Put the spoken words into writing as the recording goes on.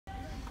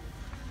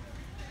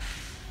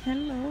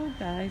Hello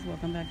guys,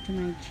 welcome back to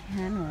my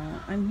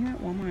channel. I'm here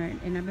at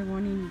Walmart and I've been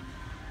wanting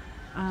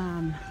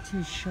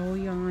to show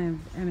y'all. I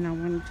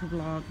wanted to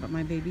vlog, but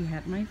my baby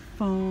had my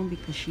phone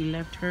because she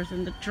left hers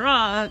in the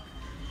truck,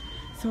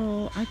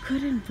 so I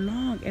couldn't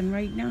vlog. And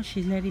right now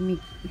she's letting me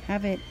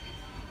have it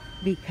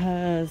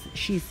because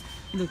she's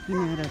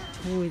looking at a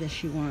toy that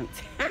she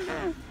wants.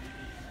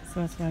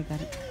 So that's why I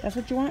got it. That's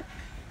what you want?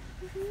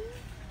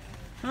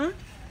 Huh?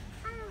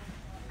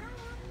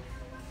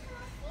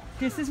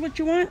 This is what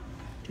you want?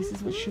 This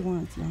is what she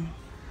wants, y'all.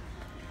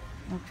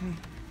 Okay.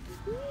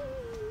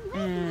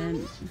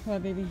 And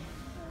what, baby?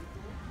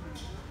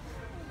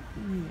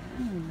 Yeah.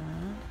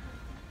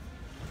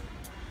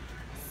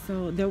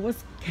 So there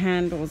was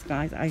candles,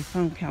 guys. I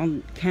found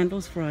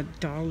candles for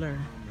 $1.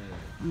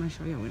 I'm gonna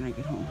show you when I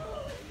get home.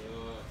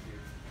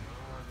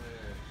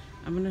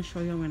 I'm gonna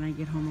show you when I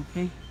get home,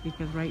 okay?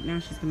 Because right now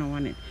she's gonna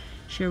want it.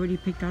 She already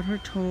picked out her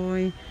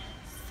toy,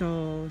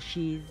 so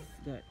she's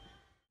good.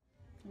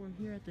 We're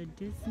here at the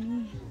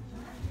Disney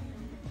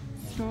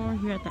store,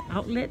 here at the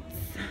outlets.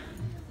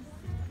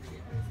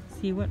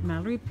 See what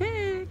Mallory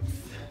picks.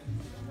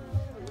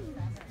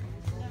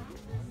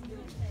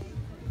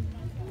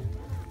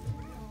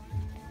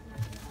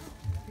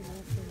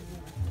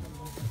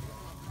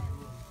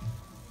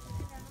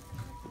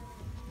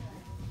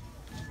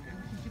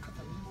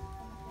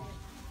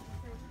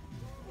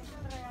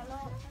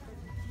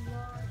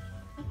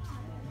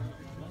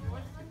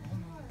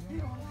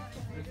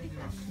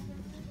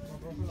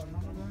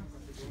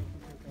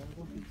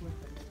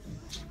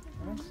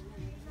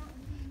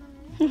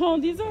 Oh,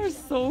 these are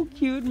so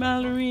cute,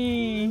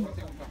 Mallory.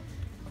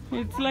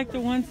 It's like the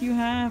ones you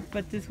have,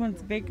 but this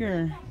one's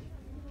bigger.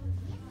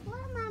 What,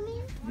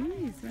 Mommy?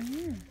 These right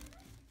here.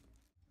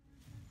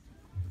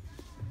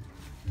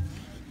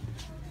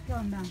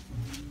 Calm down.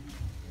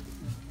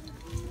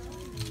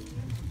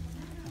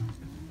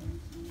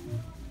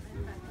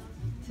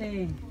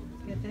 Sí,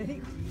 ¿qué te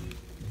digo?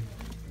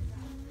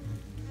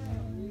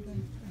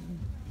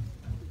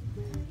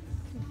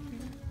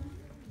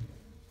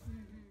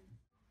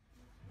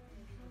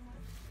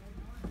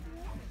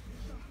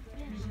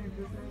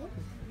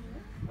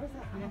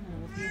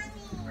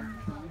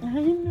 I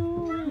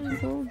know,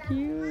 it's so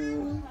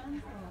cute.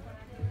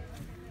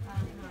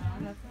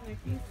 That's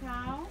Mickey's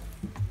house.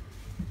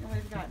 And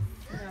we've got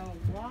Snow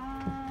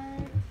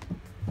White.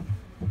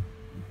 I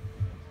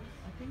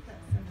think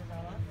that's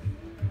Cinderella.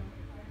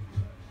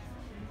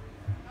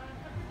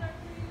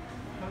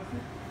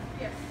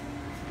 Yes.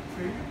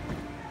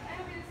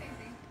 It'll be the same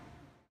thing.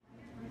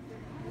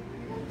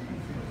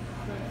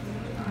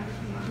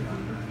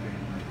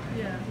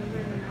 Yeah,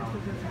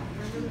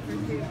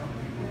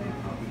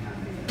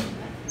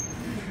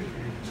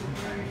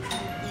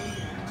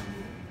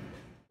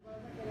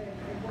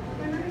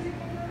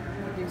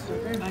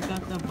 I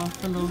got the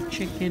buffalo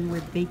chicken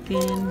with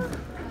bacon.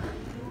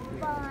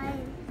 5,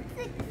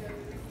 6.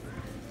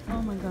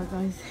 Oh my god,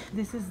 guys,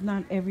 this is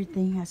not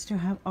everything. I still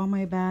have all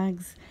my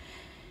bags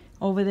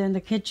over there in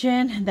the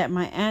kitchen that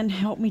my aunt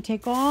helped me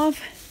take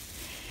off.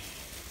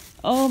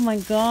 Oh my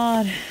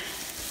god.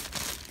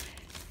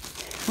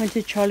 Went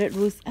to Charlotte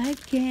Russe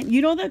again.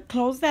 You know the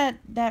clothes that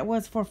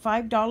was for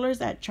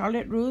 $5 at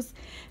Charlotte Russe?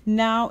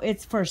 Now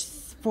it's for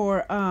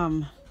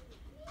 $3.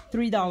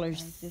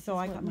 So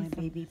I got my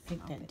baby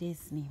picked at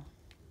Disney.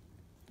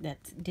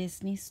 That's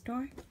Disney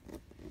store.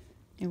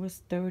 It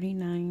was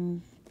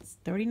 39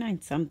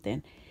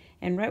 something.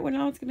 And right when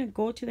I was gonna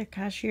go to the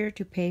cashier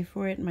to pay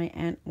for it, my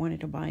aunt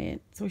wanted to buy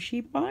it, so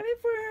she bought it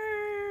for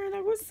her.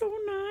 That was so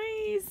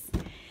nice.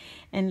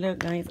 And look,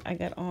 guys, I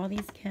got all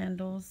these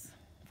candles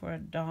for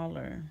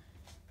 $1.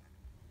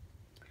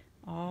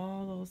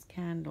 All those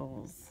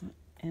candles.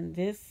 And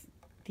these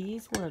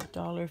were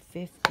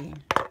 $1.50.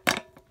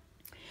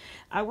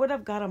 I would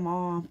have got them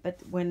all,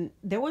 but when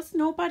there was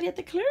nobody at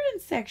the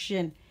clearance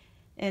section,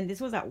 and this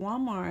was at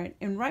Walmart,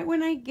 and right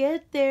when I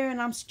get there and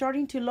I'm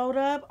starting to load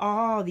up,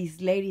 oh,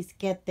 these ladies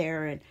get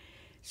there and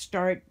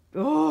start,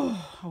 oh,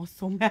 I was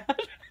so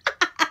mad.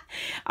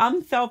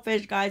 I'm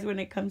selfish, guys, when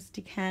it comes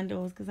to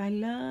candles, because I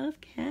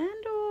love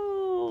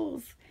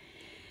candles.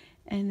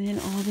 And then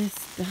all this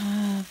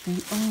stuff,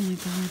 and oh my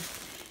god,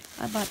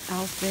 I bought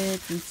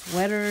outfits and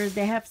sweaters.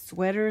 They have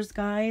sweaters,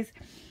 guys,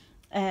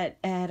 at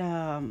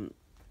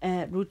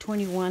Route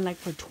 21, like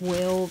for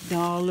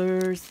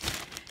 $12.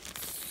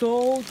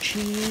 So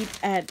cheap.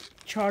 At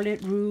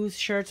Charlotte Russe,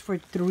 shirts for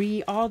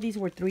 $3. All these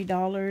were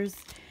 $3.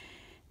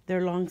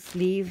 They're long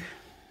sleeve.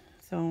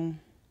 So,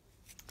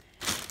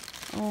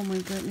 oh my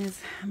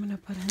goodness, I'm gonna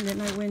put. And then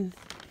I went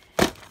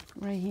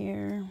right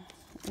here.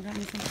 I got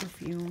me some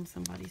perfume,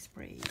 some body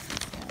sprays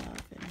and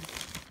stuff.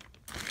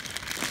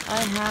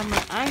 And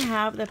I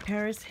have the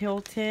Paris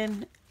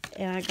Hilton,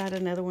 and I got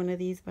another one of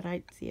these, but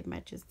I see it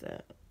matches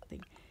the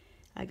thing.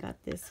 I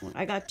got this one.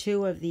 I got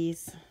 2 of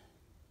these.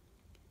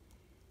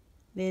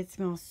 They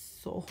smell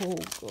so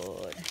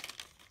good.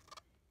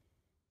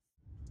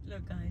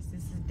 Look, guys,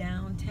 this is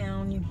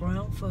downtown New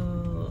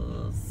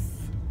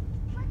Braunfels.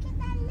 Look at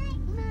that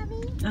light,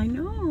 Mommy. I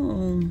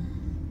know.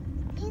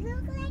 It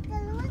looks like a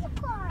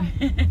unicorn.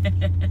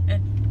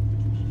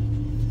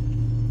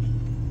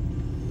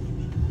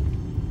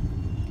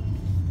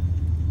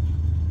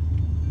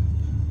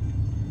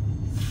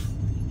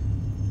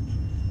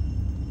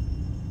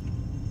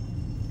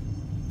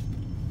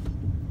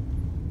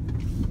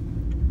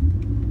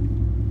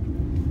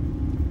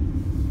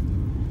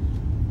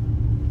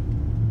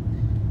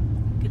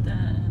 Look at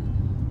that.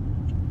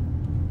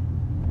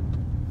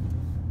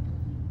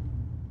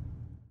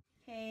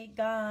 Hey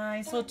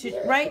guys, so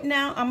right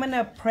now I'm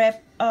gonna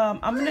prep. I'm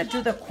gonna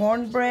do the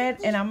cornbread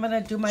and I'm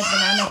gonna do my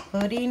banana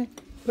pudding.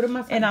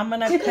 And I'm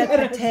gonna cut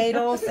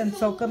potatoes and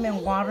soak them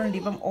in water and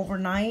leave them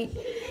overnight.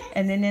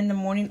 And then in the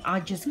morning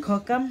I'll just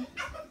cook them.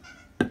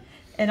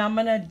 And I'm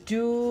gonna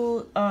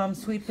do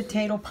sweet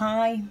potato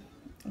pie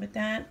with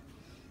that.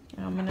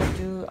 And I'm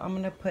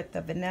gonna put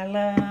the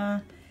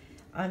vanilla.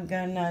 I'm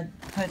gonna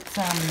put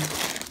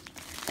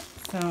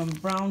some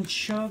brown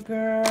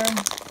sugar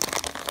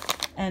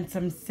and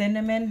some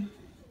cinnamon.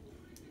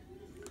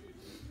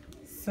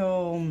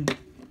 So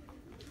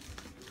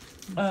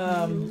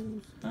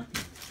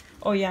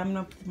oh yeah, I'm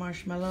gonna put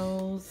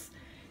marshmallows,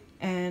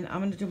 and I'm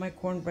gonna do my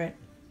cornbread.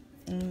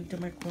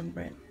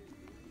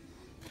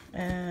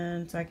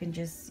 And so I can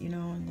just, you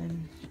know, and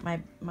then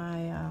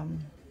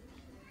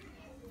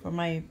for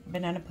my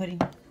banana pudding.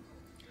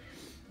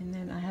 And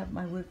then I have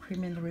my whipped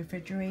cream in the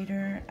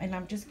refrigerator, and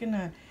I'm just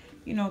gonna,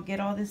 you know, get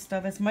all this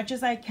stuff as much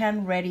as I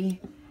can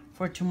ready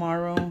for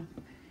tomorrow.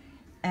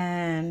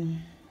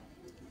 And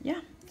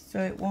yeah, so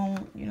it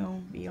won't, you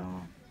know, be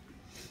all.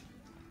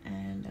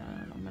 And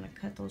I'm gonna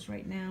cut those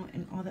right now,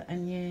 and all the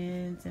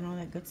onions and all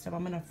that good stuff.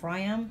 I'm gonna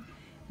fry them,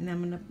 and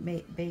I'm gonna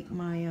bake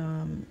my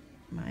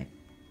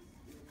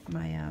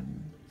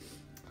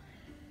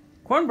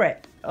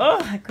cornbread.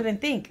 Oh, I couldn't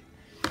think.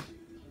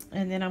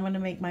 And then I'm gonna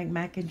make my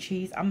mac and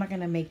cheese. I'm not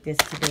gonna make this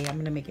today. I'm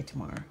gonna make it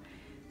tomorrow.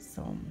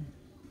 So,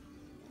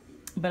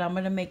 but I'm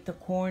gonna make the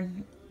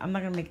corn. I'm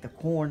not gonna make the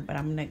corn, but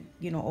I'm gonna,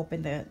 you know,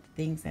 open the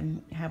things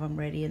and have them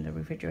ready in the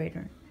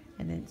refrigerator,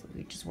 and then so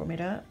we just warm it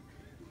up.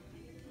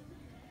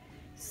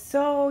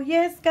 So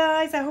yes,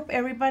 guys, I hope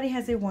everybody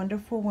has a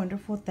wonderful,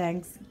 wonderful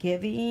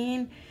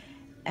Thanksgiving,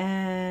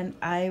 and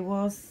I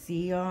will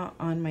see y'all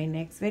on my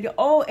next video.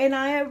 Oh, and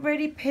I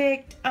already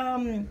picked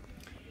I'm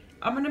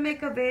gonna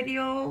make a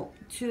video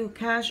to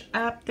cash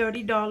app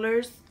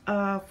 $30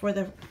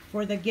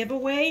 for the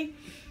giveaway.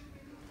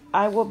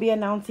 I will be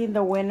announcing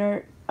the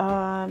winner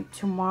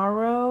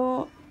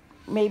tomorrow,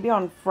 maybe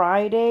on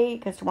Friday,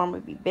 because tomorrow will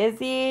be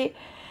busy.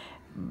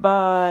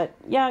 But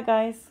yeah,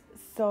 guys,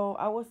 so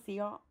I will see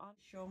y'all. I'll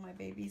show my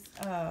babies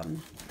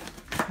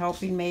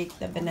helping make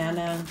the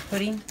banana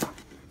pudding.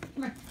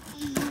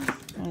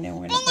 And then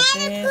we're gonna put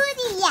this.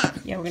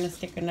 Yeah, we're gonna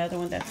stick another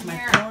one. That's my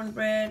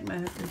cornbread. My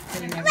husband's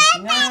putting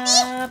everything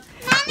up.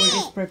 We're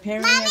just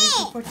preparing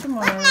everything for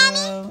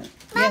tomorrow.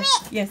 Yes,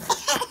 yes,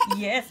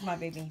 yes, my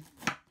baby.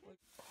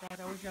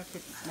 I wish y'all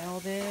could smell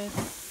this.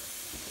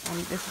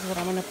 This is what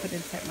I'm gonna put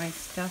inside my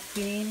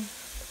stuffing.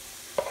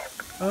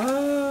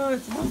 Oh,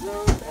 it smells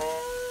so good.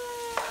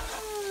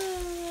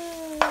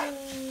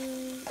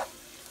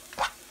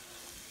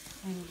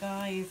 And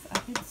guys,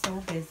 I've been so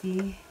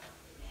busy.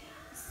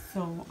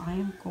 So I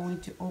am going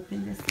to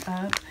open this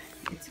up.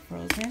 It's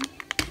frozen.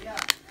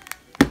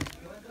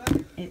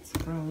 It's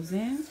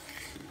frozen.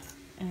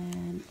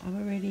 And I've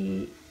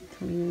already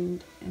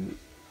cleaned and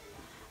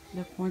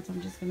the corn, so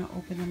I'm just gonna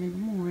open them in the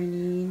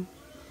morning.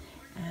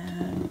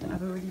 And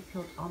I've already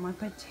peeled all my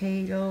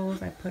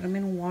potatoes. I put them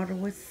in water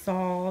with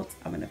salt.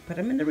 I'm gonna put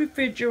them in the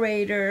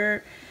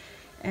refrigerator.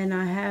 And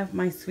I have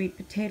my sweet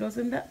potatoes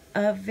in the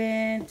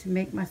oven to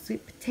make my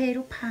sweet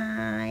potato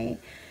pie.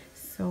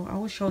 So I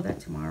will show that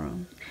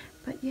tomorrow.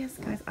 But yes,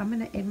 guys, I'm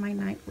gonna end my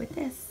night with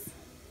this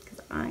because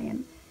I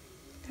am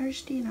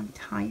thirsty and I'm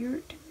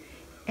tired.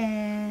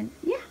 And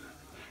yeah,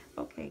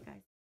 okay,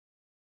 guys.